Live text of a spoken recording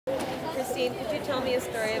Christine, could you tell me a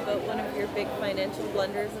story about one of your big financial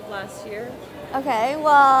blunders of last year? Okay,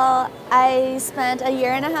 well, I spent a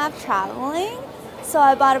year and a half traveling. So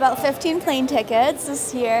I bought about 15 plane tickets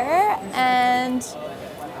this year, and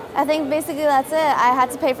I think basically that's it. I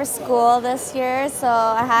had to pay for school this year, so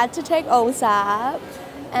I had to take OSAP.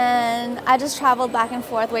 And I just traveled back and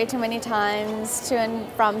forth way too many times to and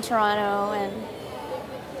from Toronto, and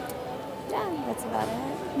yeah, that's about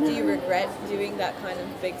it. Do you regret doing that kind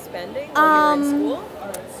of big spending while you were in school?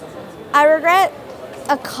 I regret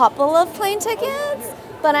a couple of plane tickets,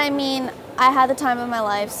 but I mean, I had the time of my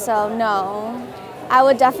life, so no. I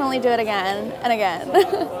would definitely do it again and again.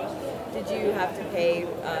 Did you have to pay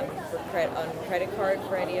on credit card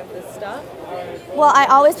for any of this stuff? Well, I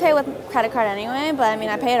always pay with credit card anyway, but I mean,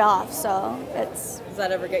 I pay it off, so it's... Does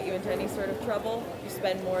that ever get you into any sort of trouble? You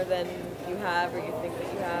spend more than you have or you think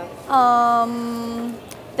that you have?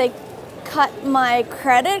 They cut my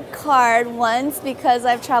credit card once because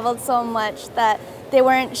I've traveled so much that they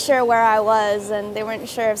weren't sure where I was, and they weren't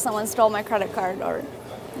sure if someone stole my credit card or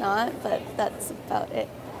not, but that's about it.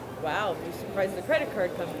 Wow, you're surprised the credit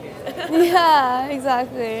card companies. Yeah,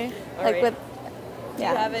 exactly. All like right. with, Do you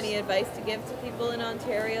have any advice to give to people in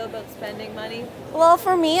Ontario about spending money? Well,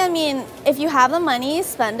 for me, I mean, if you have the money,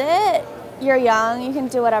 spend it. You're young, you can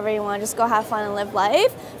do whatever you want, just go have fun and live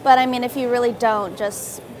life. But I mean, if you really don't,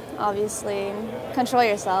 just obviously control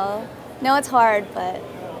yourself. No, it's hard, but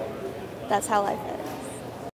that's how life is.